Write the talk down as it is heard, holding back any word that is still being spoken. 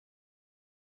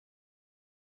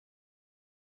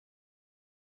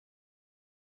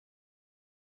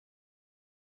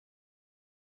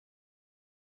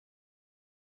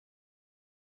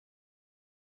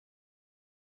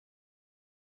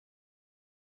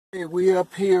Hey, we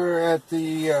up here at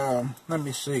the, let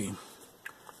me see,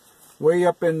 way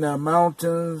up in the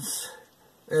mountains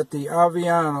at the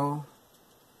Aviano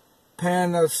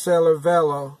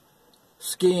Panacellevelo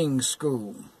skiing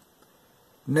school.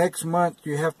 Next month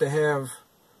you have to have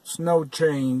snow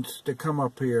chains to come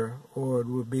up here or it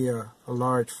would be a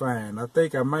large fine. I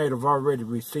think I might have already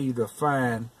received a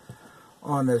fine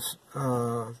on this,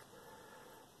 on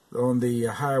the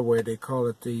highway. They call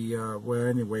it the, well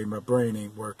anyway, my brain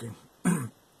ain't working.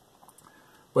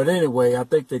 But anyway, I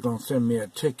think they're going to send me a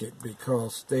ticket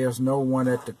because there's no one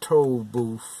at the toll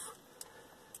booth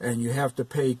and you have to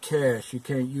pay cash. You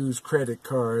can't use credit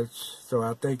cards. So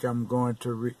I think I'm going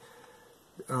to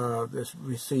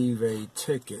receive a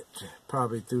ticket,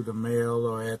 probably through the mail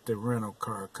or at the rental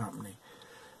car company.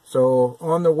 So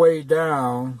on the way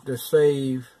down to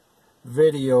save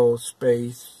video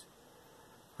space,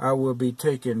 I will be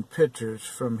taking pictures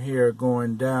from here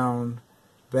going down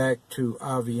back to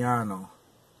Aviano.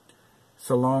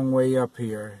 It's a long way up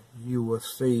here. You will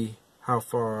see how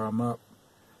far I'm up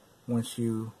once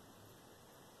you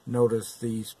notice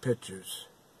these pictures.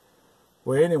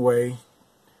 Well, anyway,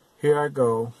 here I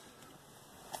go.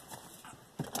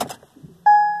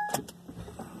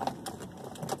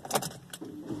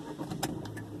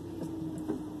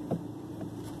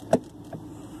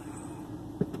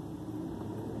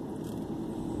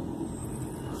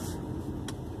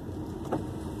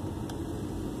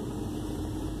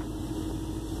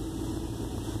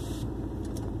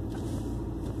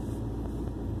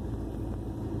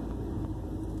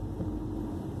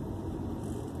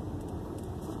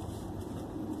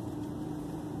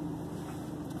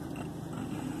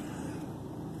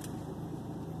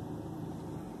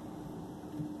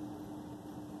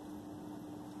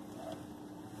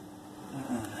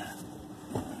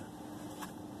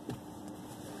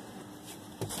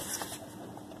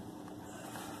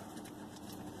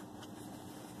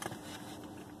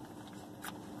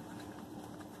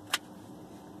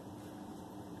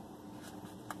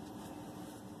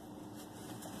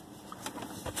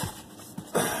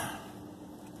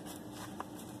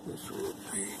 This will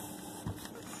be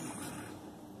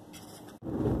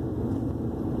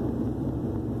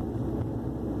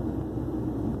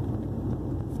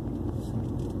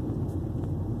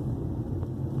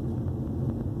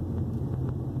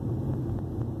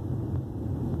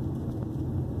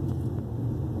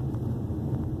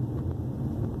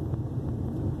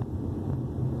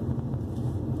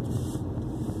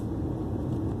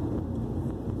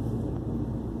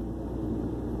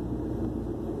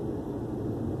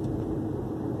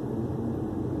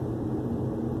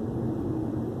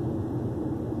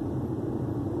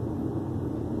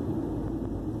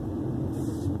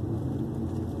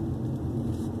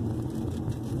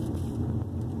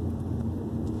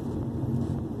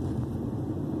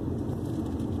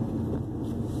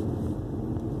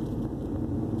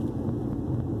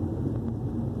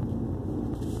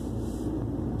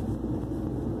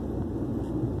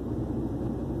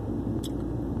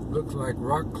looks like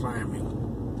rock climbing.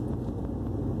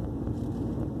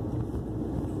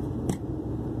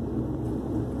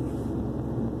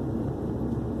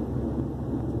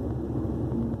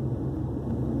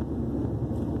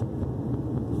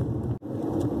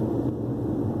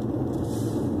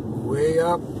 Way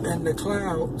up in the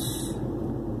clouds,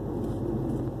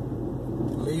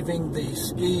 leaving the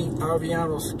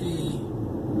Aviano ski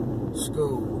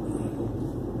school.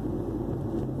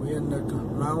 We're in the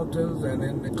mountains and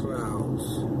in the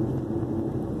clouds.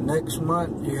 Next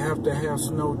month you have to have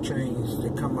snow chains to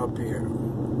come up here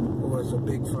or it's a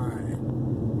big fine.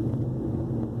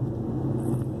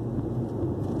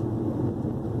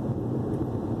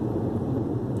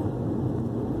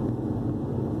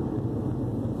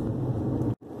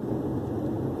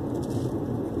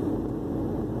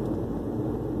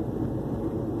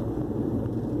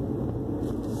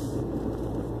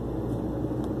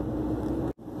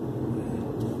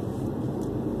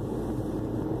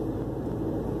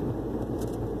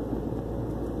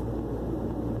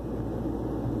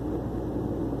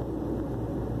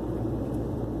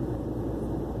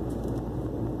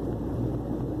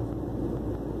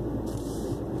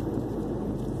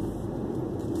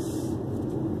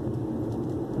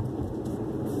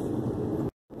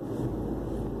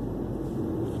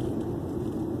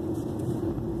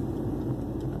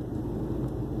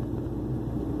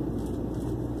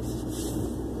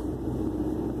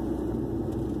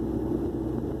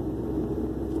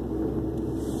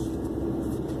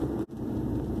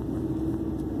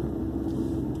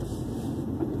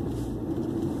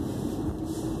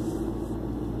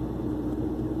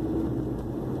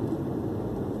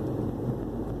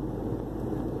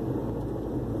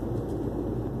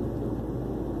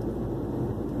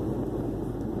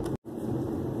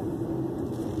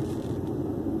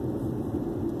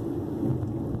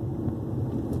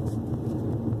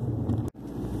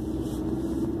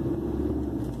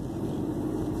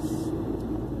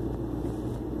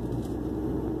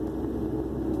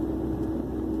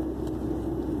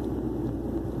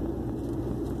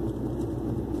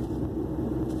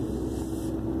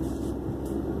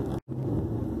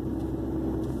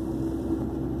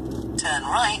 Turn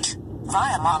right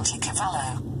via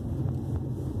Montecavallo.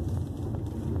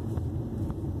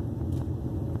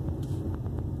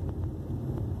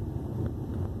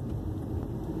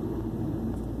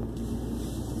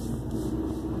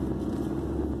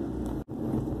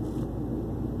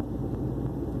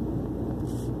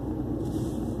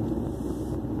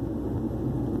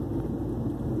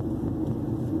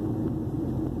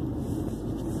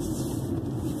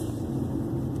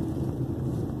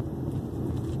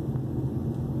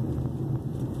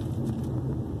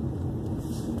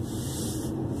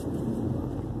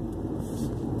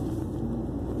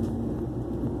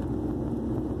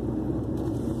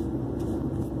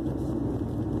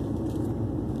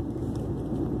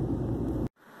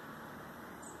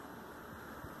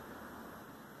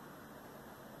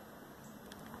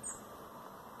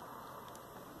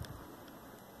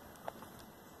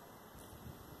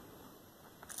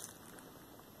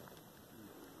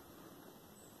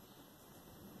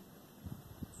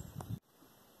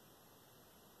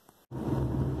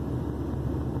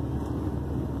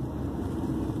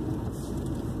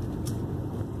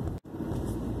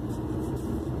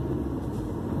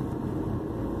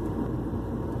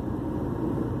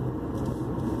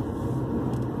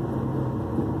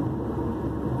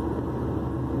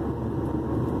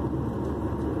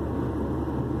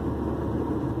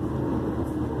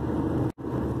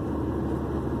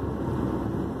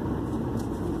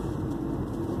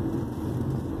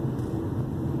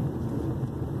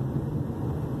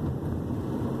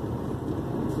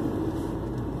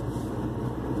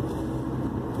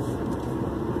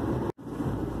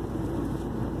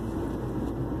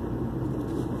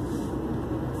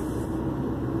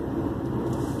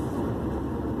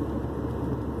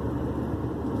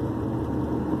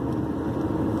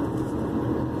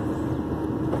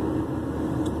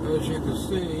 As you can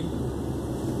see,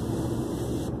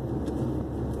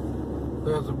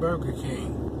 there's a Burger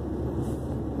King.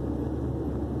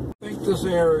 I think this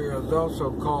area is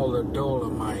also called the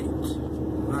Dolomites.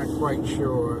 Not quite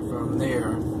sure if I'm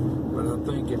there, but I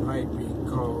think it might be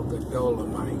called the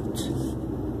Dolomites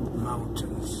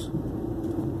Mountains.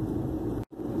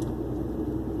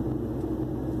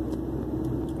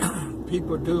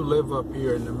 People do live up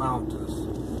here in the mountains.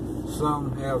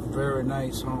 Some have very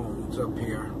nice homes up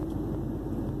here.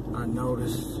 I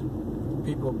noticed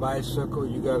people bicycle.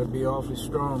 You got to be awfully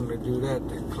strong to do that,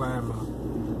 to climb a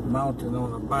mountain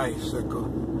on a bicycle.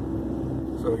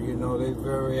 So, you know, they're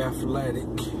very athletic.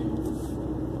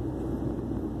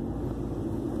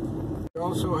 We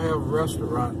also have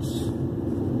restaurants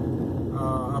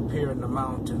up here in the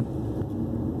mountain.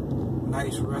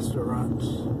 Nice restaurants.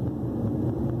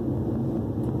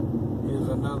 Here's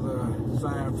another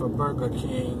sign for Burger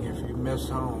King if you miss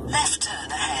home. Left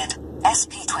turn ahead,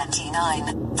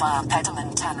 SP29 via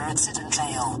Pedderman Tanner at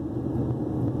Siddendale.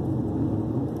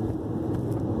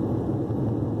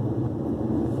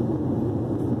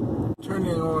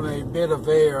 Turning on a bit of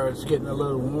air, it's getting a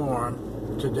little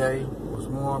warm today. It was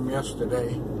warm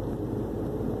yesterday.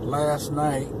 Last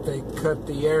night they cut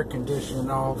the air conditioning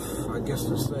off, I guess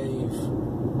to save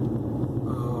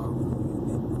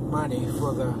money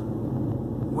for the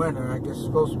winter. I guess it's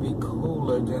supposed to be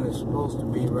cooler than it's supposed to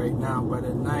be right now, but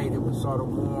at night it was sort of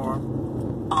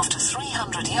warm. After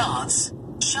 300 yards,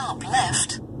 sharp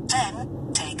left,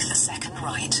 then take the second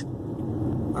right.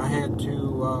 I had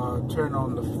to turn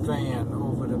on the fan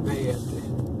over the bed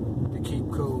to keep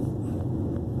cool.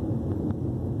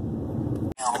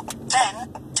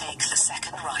 Then take the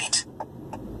second right.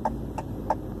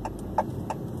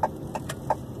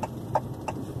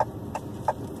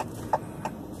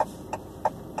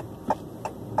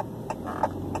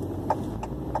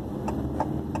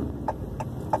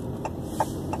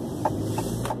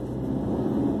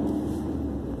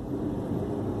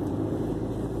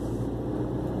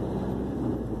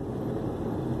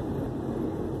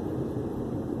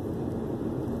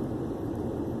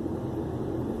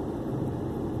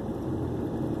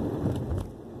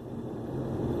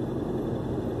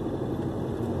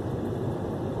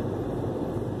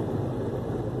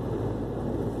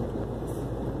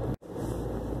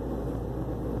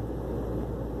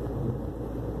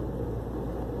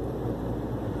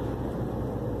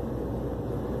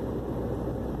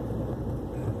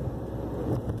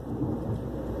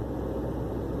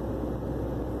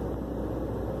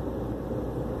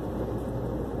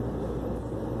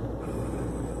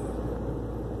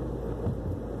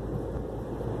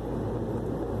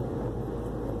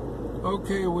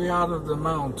 Okay, we're out of the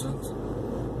mountains.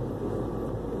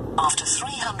 After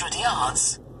 300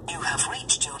 yards, you have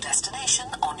reached your destination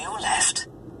on your left.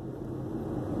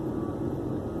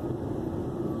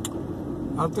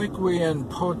 I think we're in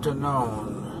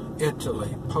Pordenone,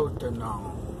 Italy.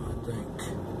 Pordenone, I think.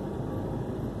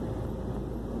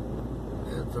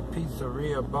 There's a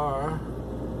pizzeria bar.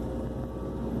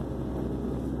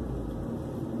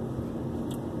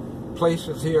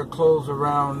 Places here close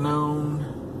around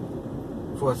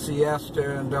noon for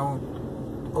siesta and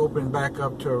don't open back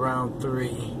up to around 3.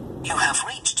 You have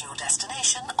reached